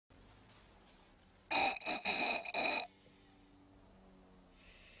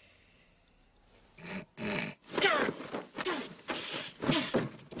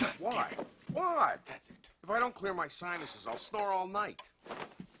That's it. If I don't clear my sinuses, I'll snore all night.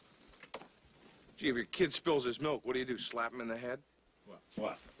 Gee, if your kid spills his milk, what do? Slap him in the head?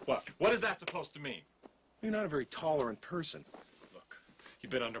 What is that supposed to mean? You're not a very tolerant person. Look,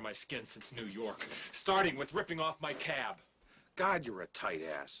 you've been under my skin since New York, starting with ripping off my cab. God, you're a tight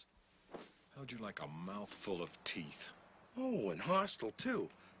ass. How'd you like a mouthful of teeth? Oh, and hostile, too.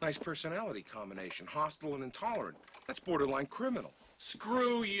 Nice personality combination. Hostile and intolerant. That's borderline criminal.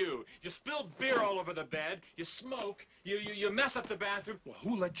 Screw you. You spilled beer all over the bed. You smoke. You mess up the bathroom. Well,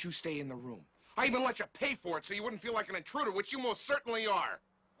 who let you stay in the room? I even let you pay for it so you wouldn't feel like an intruder, which you most certainly are.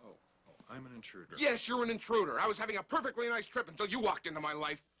 Oh, I'm an intruder. Yes, you're an intruder. I was having a perfectly nice trip until you walked into my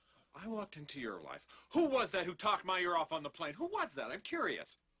life. I walked into your life. Who was that who talked my ear off on the plane? Who was that? I'm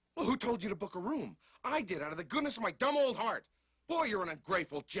curious. Well, who told you to book a room? I did, out of the goodness of my dumb old heart. Boy, you're an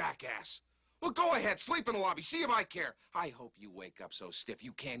ungrateful jackass. Well, go ahead, sleep in the lobby, see if I care. I hope you wake up so stiff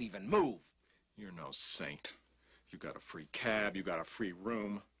you can't even move. You're no saint. You got a free cab, you got a free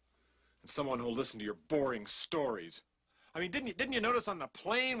room, and someone who'll listen to your boring stories. I mean, didn't you notice on the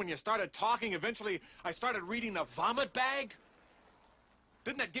plane when you started talking, eventually I started reading the vomit bag?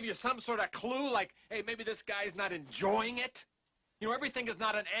 Didn't that give you some sort of clue, like, hey, maybe this guy's not enjoying it? You know, everything is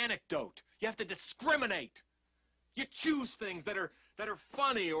not an anecdote. You have to discriminate. You choose things that are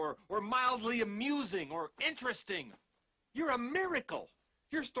funny or mildly amusing or interesting. You're a miracle.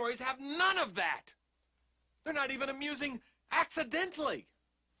 Your stories have none of that. They're not even amusing accidentally.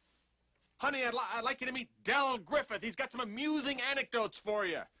 Honey, I'd like you to meet Del Griffith. He's got some amusing anecdotes for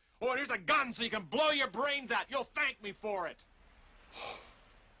you. Oh, and here's a gun so you can blow your brains out. You'll thank me for it.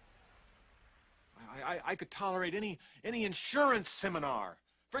 I could tolerate any insurance seminar.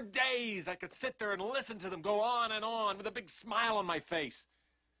 For days, I could sit there and listen to them go on and on with a big smile on my face.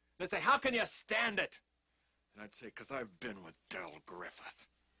 They'd say, how can you stand it? And I'd say, because I've been with Del Griffith.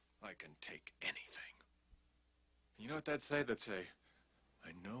 I can take anything. And you know what they'd say? They'd say, I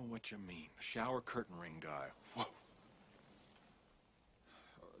know what you mean. The shower curtain ring guy. Whoa.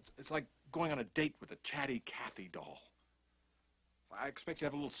 It's like going on a date with a Chatty Cathy doll. I expect you to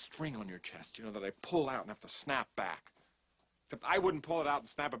have a little string on your chest, you know, that I pull out and have to snap back. Except I wouldn't pull it out and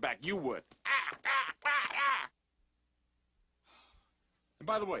snap it back. You would. And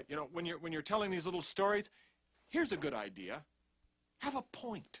by the way, you know, when you're telling these little stories, here's a good idea. Have a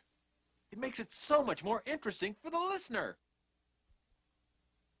point. It makes it so much more interesting for the listener.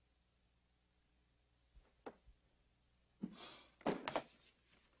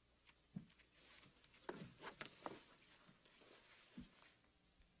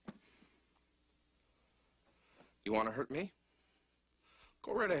 You want to hurt me?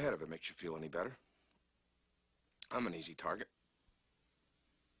 Go right ahead if it makes you feel any better. I'm an easy target.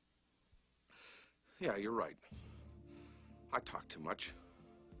 Yeah, you're right. I talk too much.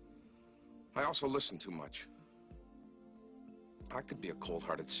 I also listen too much. I could be a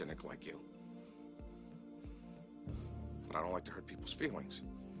cold-hearted cynic like you. But I don't like to hurt people's feelings.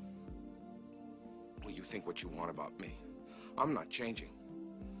 Well, you think what you want about me. I'm not changing.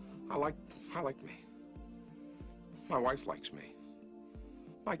 I like me. My wife likes me.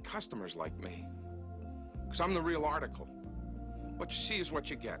 My customers like me. Because I'm the real article. What you see is what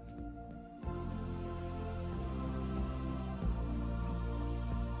you get.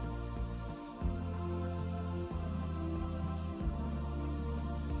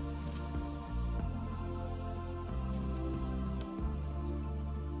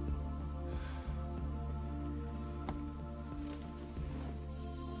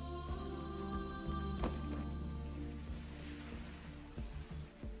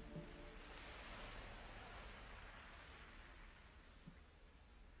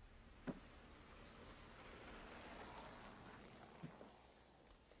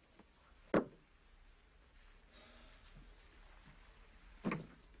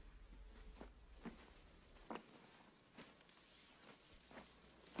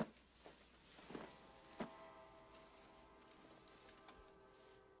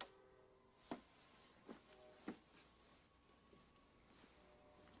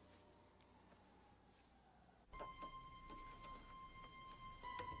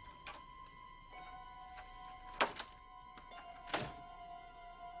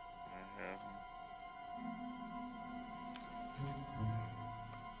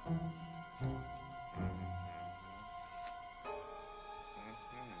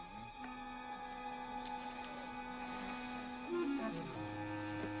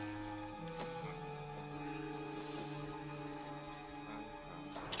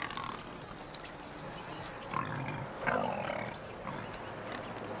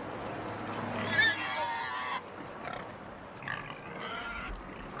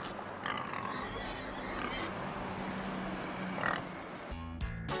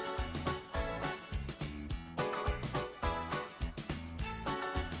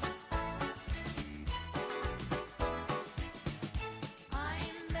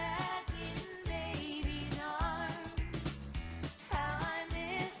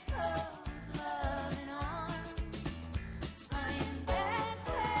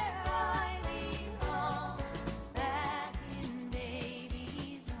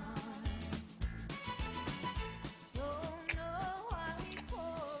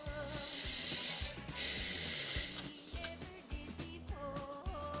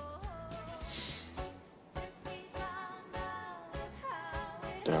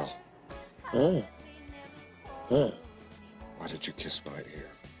 Belle. Oh. Oh. Why did you kiss my ear?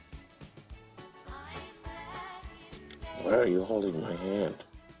 Why are you holding my hand?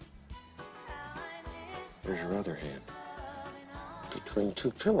 Where's your other hand? Between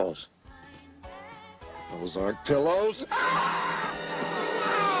two pillows. Those aren't pillows.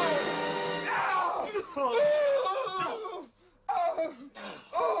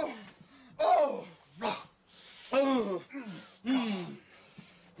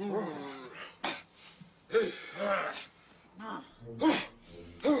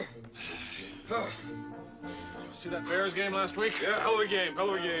 See that Bears game last week? Yeah, hell of a game, hell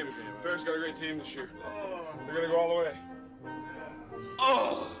of a game. Bears got a great team this year. They're gonna go all the way.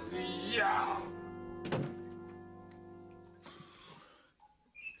 Oh, yeah!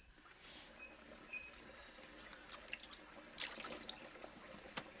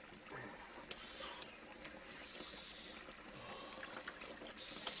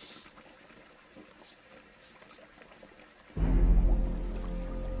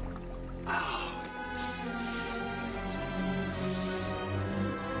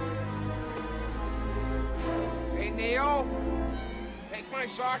 Hey, Neal, take my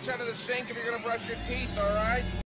socks out of the sink if you're gonna brush your teeth, all right?